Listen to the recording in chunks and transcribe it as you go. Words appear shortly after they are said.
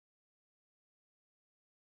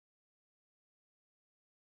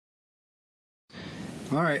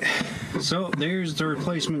All right, so there's the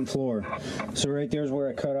replacement floor. So right there's where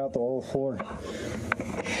I cut out the old floor.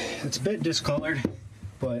 It's a bit discolored,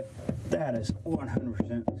 but that is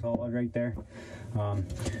 100% solid right there.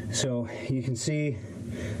 So you can see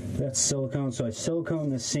that's silicone. So I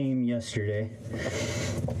siliconed the seam yesterday,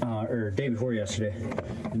 or day before yesterday,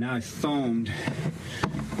 and now I foamed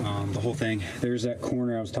the whole thing. There's that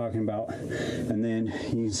corner I was talking about, and then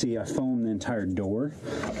you can see I foamed the entire door.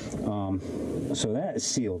 So that is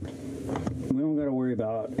sealed. We don't got to worry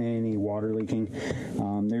about any water leaking.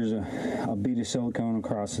 There's a bead of silicone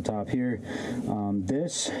across the top here.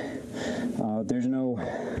 There's no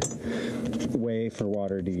way for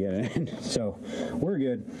water to get in, so we're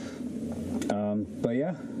good. But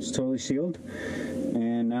yeah, it's totally sealed.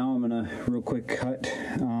 And now I'm gonna real quick cut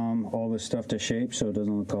all this stuff to shape so it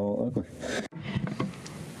doesn't look all ugly.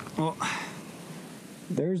 Well,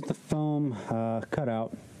 there's the foam cut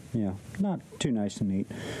out. Yeah, not too nice and neat.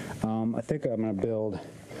 I think I'm gonna build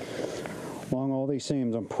along all these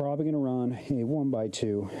seams. I'm probably gonna run a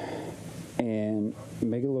 1x2 and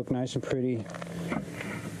make it look nice and pretty.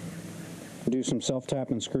 Do some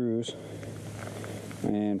self-tapping screws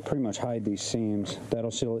and pretty much hide these seams.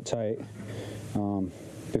 That'll seal it tight.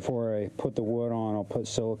 Before I put the wood on, I'll put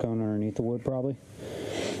silicone underneath the wood probably,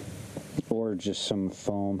 or just some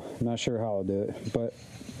foam. I'm not sure how I'll do it, but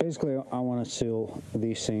basically I want to seal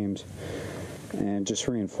these seams and just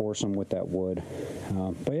reinforce them with that wood.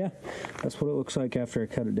 But yeah, that's what it looks like after I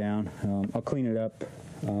cut it down. I'll clean it up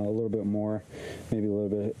a little bit more, maybe a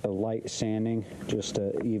little bit of light sanding just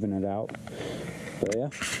to even it out. But yeah.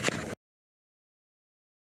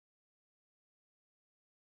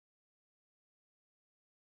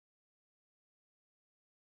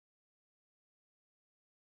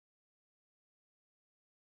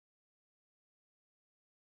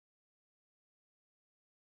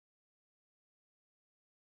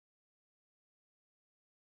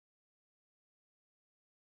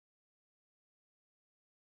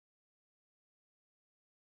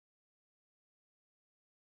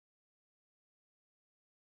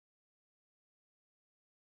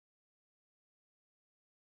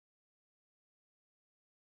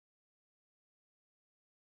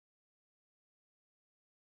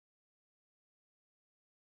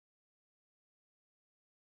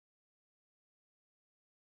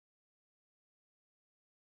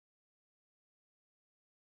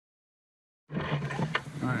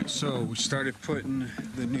 Alright, so we started putting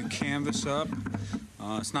the new canvas up.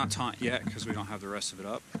 It's not taunt yet because we don't have the rest of it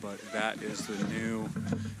up, but that is the new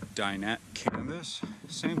dinette canvas.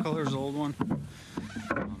 Same color as the old one.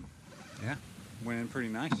 Yeah, went in pretty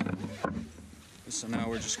nice. So now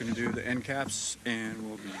we're just going to do the end caps and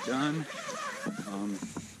we'll be done.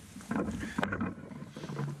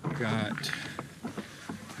 Got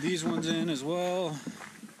these ones in as well.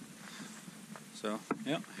 So,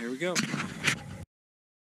 yeah, here we go.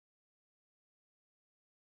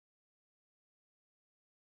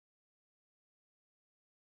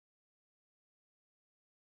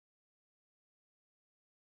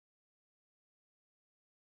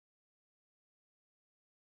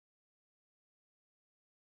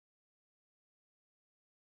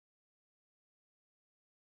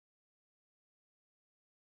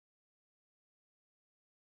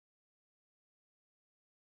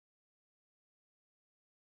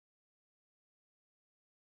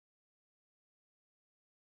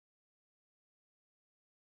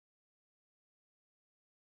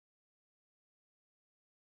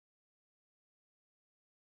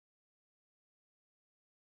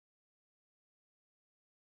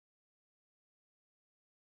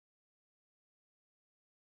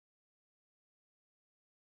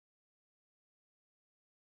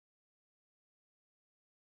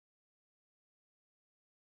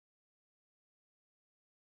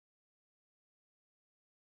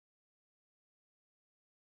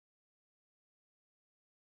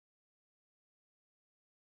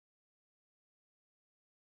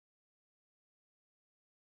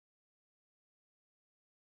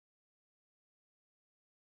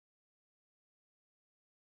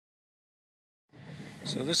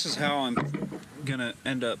 So this is how I'm gonna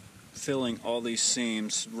end up filling all these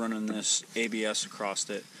seams, running this ABS across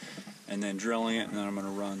it, and then drilling it, and then I'm gonna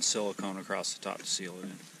run silicone across the top to seal it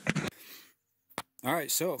in. Alright,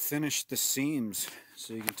 so finished the seams.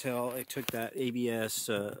 So you can tell I took that ABS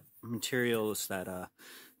material, it's that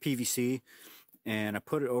PVC, and I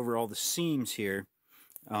put it over all the seams here.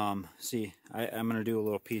 See, I'm gonna do a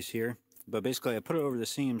little piece here, but basically I put it over the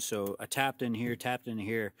seams, so I tapped in here, tapped in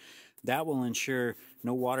here. That will ensure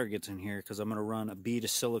no water gets in here because I'm going to run a bead of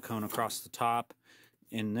silicone across the top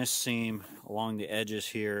in this seam, along the edges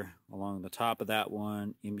here, along the top of that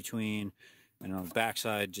one, in between, and on the back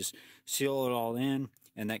side, just seal it all in,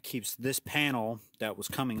 and that keeps this panel that was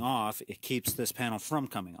coming off, it keeps this panel from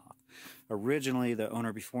coming off. Originally, the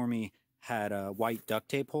owner before me had white duct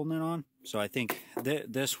tape holding it on, so I think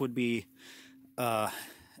this would be,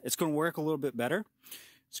 it's going to work a little bit better.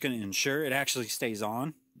 It's going to ensure it actually stays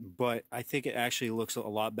on, but I think it actually looks a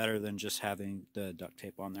lot better than just having the duct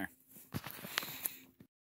tape on there.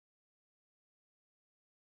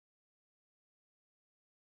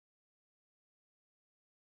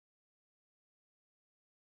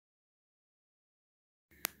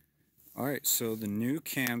 All right, so the new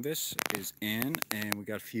canvas is in, and we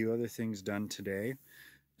got a few other things done today.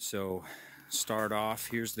 So start off,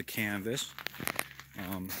 here's the canvas.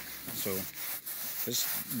 So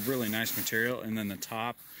this really nice material, and then the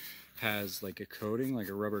top has like a coating, like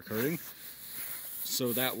a rubber coating,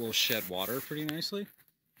 so that will shed water pretty nicely.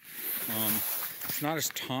 It's not as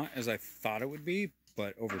taut as I thought it would be,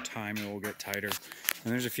 but over time it will get tighter,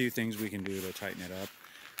 and there's a few things we can do to tighten it up.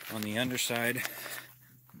 On the underside,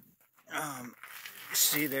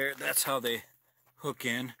 see there, that's how they hook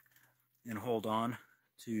in and hold on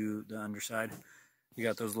to the underside. You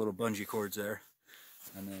got those little bungee cords there,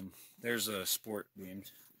 and then there's a sport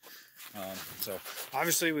beams. So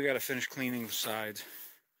obviously we got to finish cleaning the sides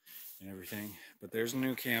and everything, but there's a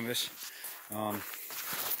new canvas.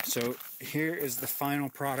 So here is the final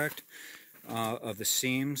product of the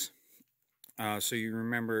seams. So you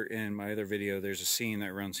remember in my other video, there's a seam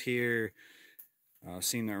that runs here, a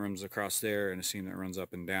seam that runs across there, and a seam that runs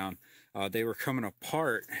up and down. They were coming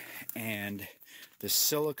apart, and the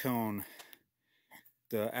silicone,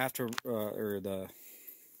 the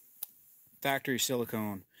factory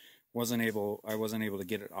silicone, I wasn't able to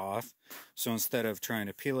get it off. So instead of trying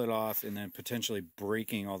to peel it off and then potentially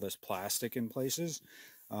breaking all this plastic in places,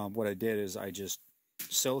 what I did is I just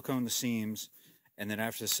siliconed the seams, and then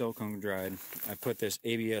after the silicone dried, I put this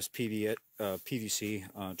ABS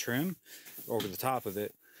PVC trim over the top of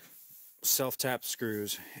it, self-tap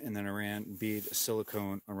screws, and then I ran bead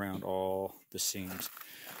silicone around all the seams.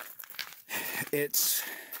 It's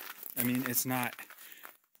not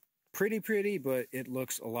pretty, but it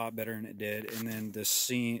looks a lot better than it did. And then the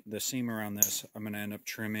seam around this, I'm going to end up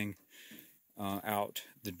trimming out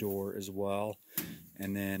the door as well,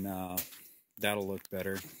 and then that'll look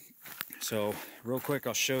better. So real quick,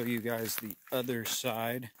 I'll show you guys the other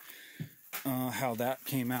side, how that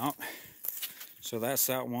came out. So that's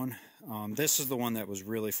that one. This is the one that was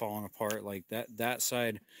really falling apart. Like that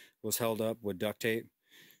side was held up with duct tape.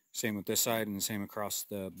 Same with this side, and the same across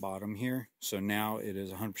the bottom here. So now it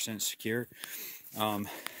is 100% secure.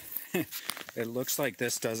 It looks like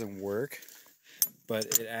this doesn't work,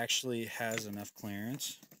 but it actually has enough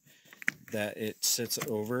clearance that it sits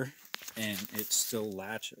over and it still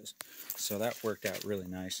latches. So that worked out really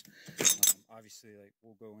nice. Obviously, like,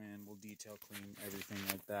 we'll go in, we'll detail clean everything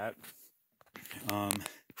like that.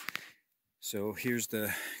 So here's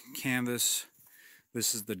the canvas.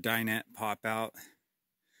 This is the dinette pop out.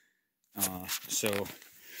 So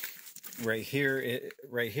right here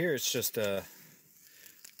it's just a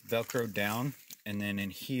Velcro down, and then in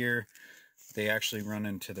here they actually run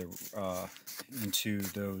into the into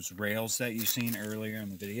those rails that you seen earlier in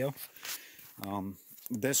the video.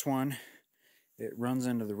 This one, it runs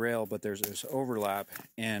into the rail, but there's this overlap,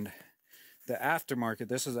 and the aftermarket,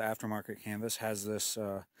 this is the aftermarket canvas, has this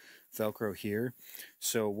Velcro here.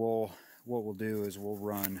 So what we'll do is we'll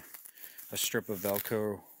run a strip of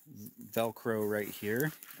Velcro right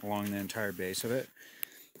here along the entire base of it,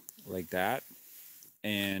 like that,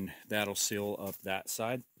 and that'll seal up that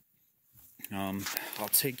side. I'll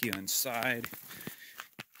take you inside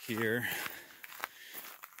here.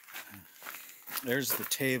 There's the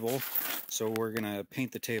table. So we're gonna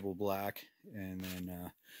paint the table black, and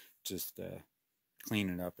then just clean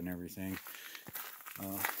it up and everything.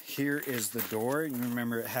 Here is the door. You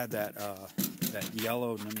remember it had that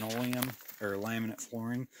yellow linoleum or laminate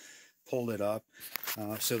flooring. Pulled it up.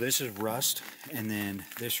 So this is rust, and then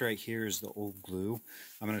this right here is the old glue.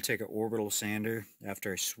 I'm going to take an orbital sander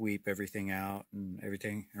after I sweep everything out and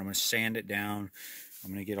everything. I'm going to sand it down.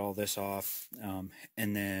 I'm going to get all this off,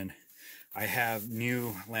 and then I have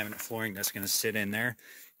new laminate flooring that's going to sit in there.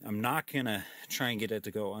 I'm not going to try and get it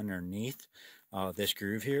to go underneath this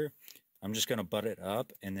groove here. I'm just going to butt it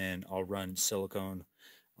up, and then I'll run silicone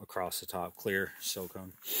across the top, clear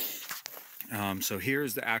silicone. So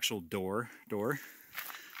here's the actual door.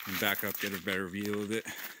 And back up, get a better view of it.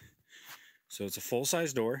 So it's a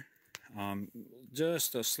full-size door.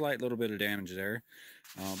 Just a slight little bit of damage there,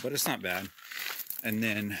 but it's not bad. And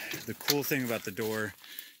then the cool thing about the door,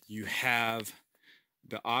 you have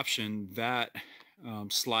the option that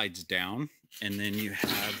slides down, and then you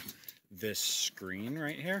have this screen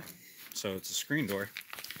right here. So it's a screen door.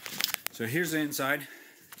 So here's the inside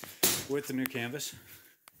with the new canvas.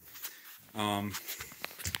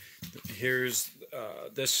 Here's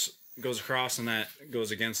this goes across, and that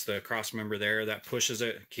goes against the cross member there. That pushes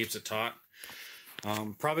it, keeps it taut.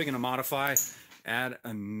 Probably going to modify, add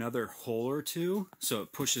another hole or two so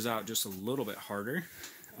it pushes out just a little bit harder.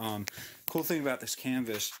 Cool thing about this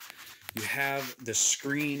canvas, you have the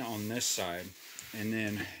screen on this side, and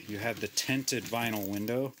then you have the tinted vinyl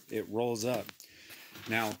window. It rolls up.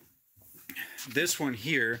 Now, this one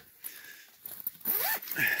here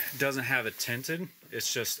doesn't have a tinted,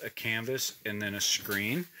 it's just a canvas and then a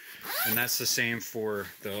screen, and that's the same for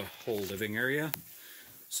the whole living area.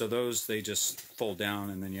 So those, they just fold down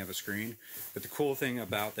and then you have a screen. But the cool thing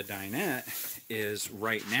about the dinette is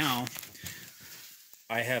right now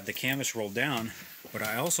I have the canvas rolled down, but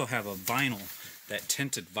I also have a vinyl, that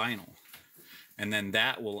tinted vinyl, and then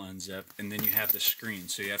that will unzip, and then you have the screen.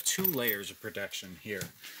 So you have 2 layers of protection here.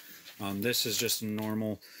 This is just a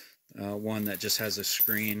normal one that just has a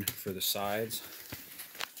screen for the sides.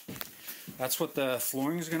 That's what the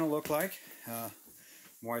flooring is going to look like. My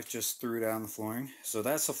wife just threw down the flooring. So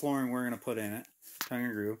that's the flooring we're going to put in it, tongue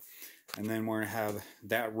and groove. And then we're going to have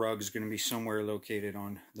that rug is going to be somewhere located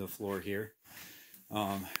on the floor here.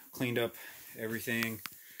 Cleaned up everything.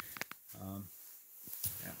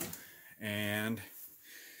 Yeah. And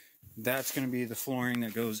that's going to be the flooring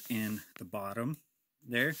that goes in the bottom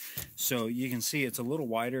there. So you can see it's a little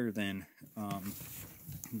wider than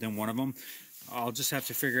one of them. I'll just have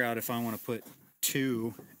to figure out if I want to put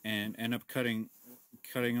 2 and end up cutting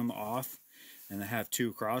them off and have 2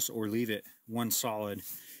 across, or leave it 1 solid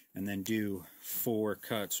and then do 4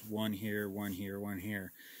 cuts, 1 here, 1 here, 1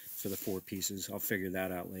 here for the 4 pieces. I'll figure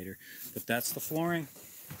that out later. But that's the flooring.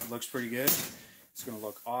 It looks pretty good. It's going to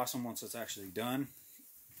look awesome once it's actually done.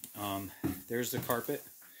 There's the carpet.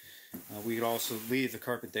 We could also leave the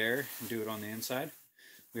carpet there and do it on the inside.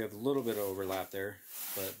 We have a little bit of overlap there,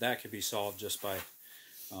 but that could be solved just by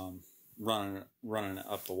running it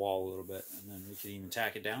up the wall a little bit, and then we could even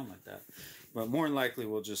tack it down like that. But more than likely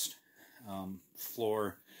we'll just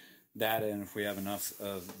floor that in. If we have enough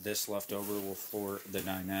of this left over, we'll floor the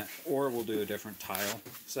dinette, or we'll do a different tile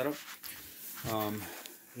setup.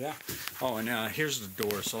 Yeah. Oh, and here's the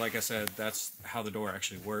door. So like I said, that's how the door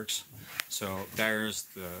actually works. So there's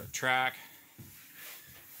the track,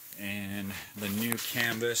 and the new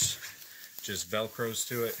canvas just velcros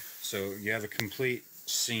to it. So you have a complete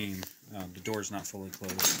seam. The door's not fully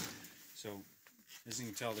closed. So as you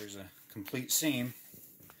can tell, there's a complete seam.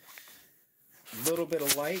 A little bit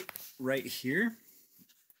of light right here.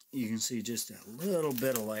 You can see just a little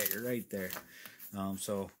bit of light right there.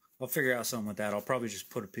 So I'll figure out something with that. I'll probably just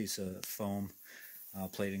put a piece of foam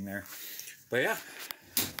plating there. But yeah,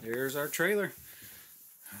 here's our trailer.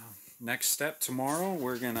 Next step tomorrow,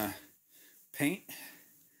 we're gonna paint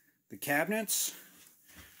the cabinets,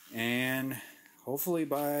 and hopefully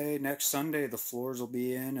by next Sunday the floors will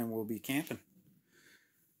be in and we'll be camping.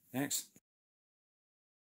 Thanks.